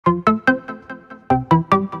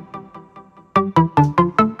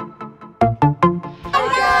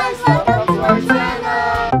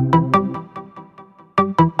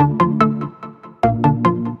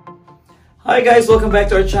guys, welcome back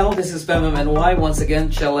to our channel. This is FemMNY, once again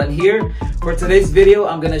chillin' here. For today's video,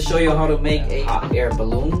 I'm gonna show you how to make a hot air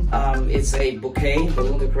balloon. It's a bouquet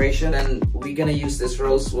balloon decoration, and we're gonna use this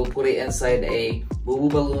rose. We'll put it inside a boo-boo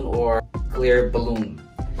balloon or clear balloon,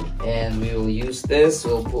 and we will use this.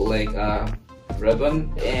 We'll put like a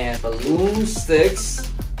ribbon and balloon sticks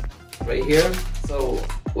right here. So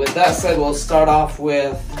with that said, we'll start off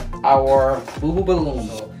with our boo-boo balloon.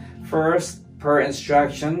 So first, per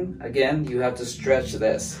instruction, again, you have to stretch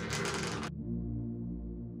this.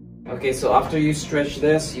 Okay, so after you stretch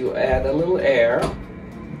this, you add a little air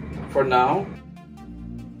for now.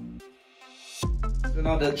 So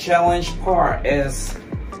now the challenge part is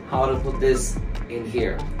how to put this in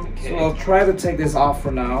here. Okay. So I'll try to take this off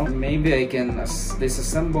for now. Maybe I can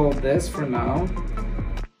disassemble this for now.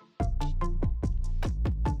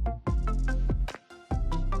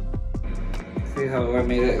 See how I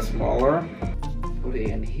made it smaller? Put it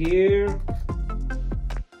in here.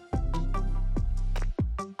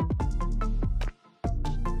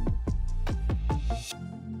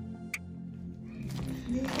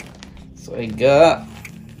 So I got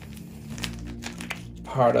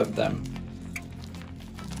part of them.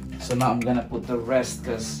 So now I'm gonna put the rest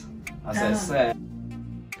because, as I said,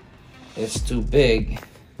 it's too big.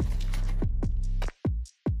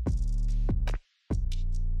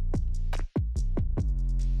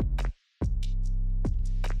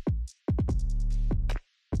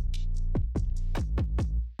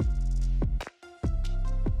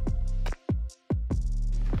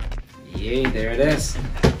 Yay, there it is.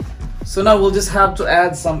 So now we'll just have to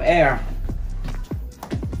add some air.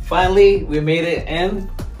 Finally, we made it in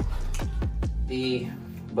the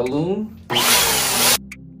balloon.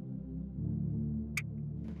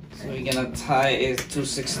 So we're gonna tie a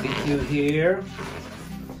 260Q here.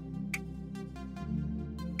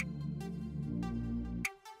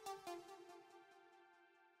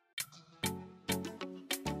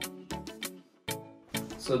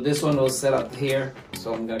 So this one will set up here.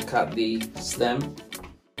 So I'm gonna cut the stem.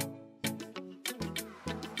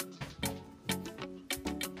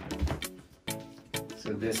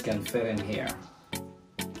 So this can fit in here.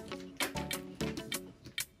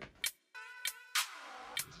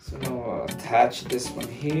 So now I'll attach this one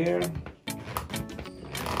here.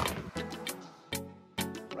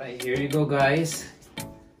 Right, here you go, guys.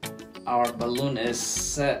 Our balloon is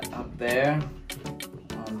set up there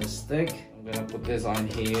on the stick. I'm gonna put this on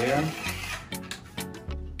here.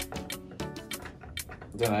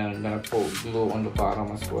 Then I'm gonna put glue on the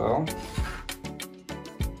bottom as well.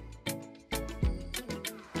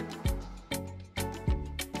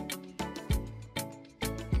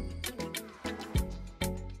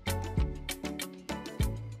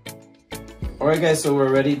 Alright guys, so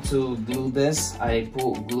we're ready to glue this. I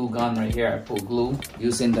put glue gun right here. I put glue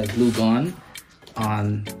using the glue gun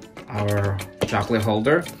on our chocolate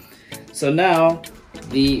holder. So now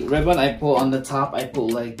the ribbon I put on the top, I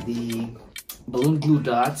put like the balloon glue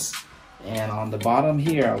dots, and on the bottom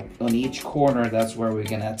here on each corner, that's where we're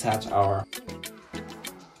gonna attach our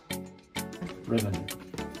ribbon.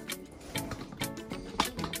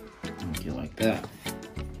 Okay, like that.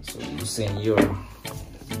 So using your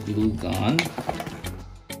glue gun.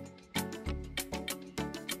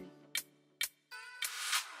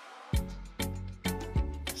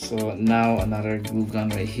 So now another glue gun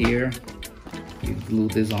right here. You glue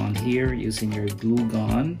this on here using your glue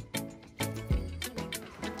gun.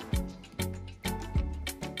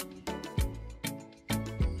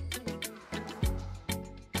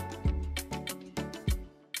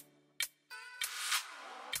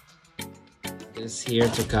 This here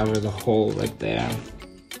to cover the hole right there.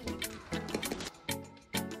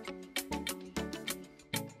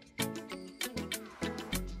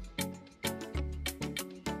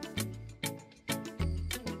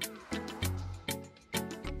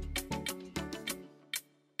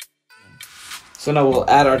 So now we'll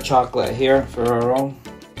add our chocolate here, Ferrero,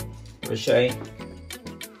 Rocher.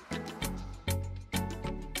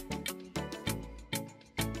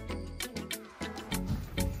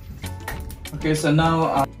 Okay, so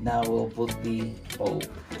now we'll put the bow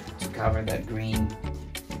to cover that green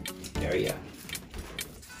area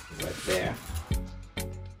right there.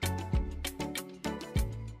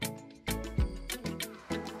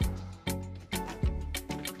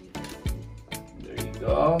 There you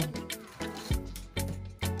go.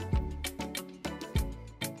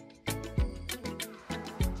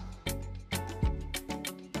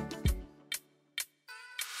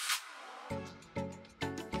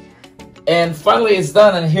 And finally it's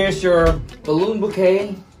done, and here's your balloon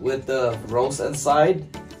bouquet with the rose inside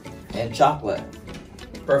and chocolate.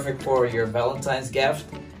 Perfect for your Valentine's gift.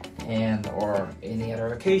 and or any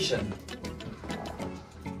other occasion.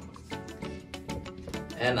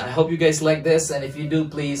 And I hope you guys like this, and if you do,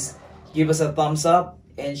 please give us a thumbs up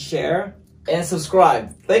and share and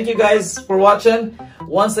subscribe. Thank you guys for watching.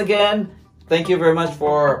 Once again, thank you very much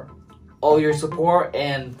for all your support,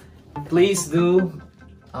 and please do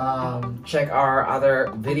check our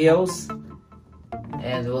other videos,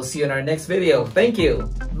 and we'll see you in our next video. Thank you.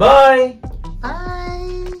 Bye. Bye.